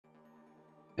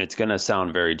It's gonna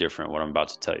sound very different what I'm about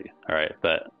to tell you. All right,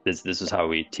 but this is how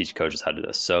we teach coaches how to do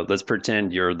this. So let's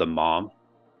pretend you're the mom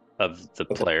of the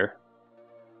Okay. player.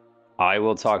 I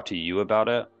will talk to you about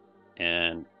it,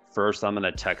 and first I'm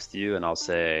gonna text you and I'll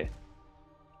say,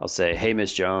 hey,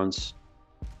 Miss Jones,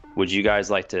 would you guys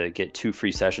like to get 2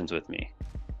 free sessions with me?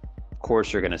 Of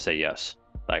course you're gonna say yes.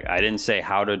 Like I didn't say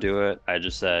how to do it. I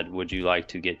just said, would you like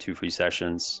to get 2 free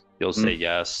sessions? You'll say Mm,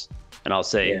 yes. And I'll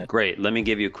say, yeah. great, let me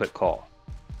give you a quick call.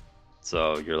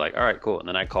 So you're like, all right, cool. And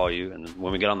then I call you. And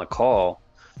when we get on the call,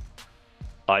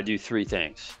 I do 3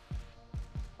 things.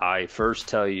 I first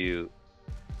tell you,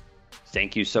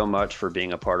 thank you so much for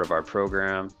being a part of our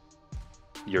program.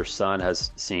 Your son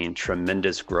has seen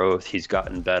tremendous growth. He's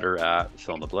gotten better at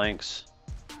fill in the blanks.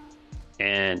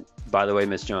 And by the way,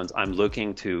 Miss Jones, I'm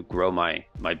looking to grow my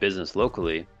business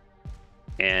locally,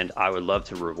 and I would love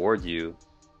to reward you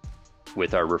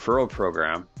with our referral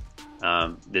program.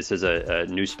 This is a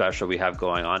new special we have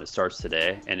going on. It starts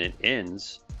today and it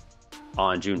ends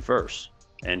on June 1st.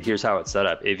 And here's how it's set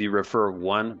up. If you refer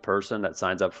one person that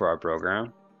signs up for our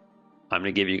program, I'm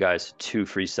going to give you guys 2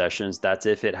 free sessions. That's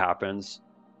if it happens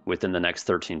within the next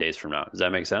 13 days from now. Does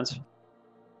that make sense?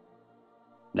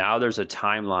 Now there's a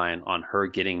timeline on her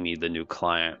getting me the new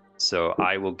client. So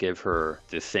I will give her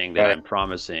the thing that Right. I'm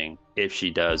promising if she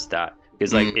does that.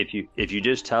 Because like Mm, if you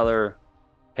just tell her,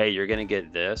 hey, you're gonna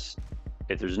get this,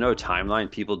 if there's no timeline,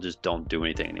 people just don't do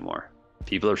anything anymore.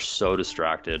 People are so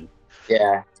distracted.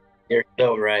 yeah. You're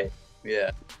so right.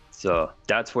 Yeah. So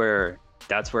that's where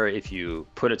if you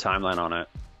put a timeline on it,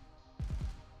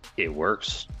 it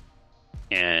works.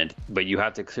 And but you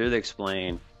have to clearly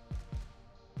explain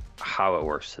how it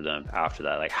works to them after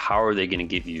that. Like, how are they going to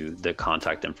give you the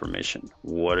contact information?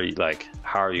 What are you like?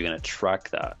 How are you going to track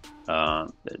that?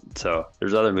 So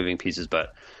there's other moving pieces,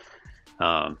 but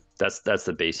that's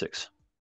the basics.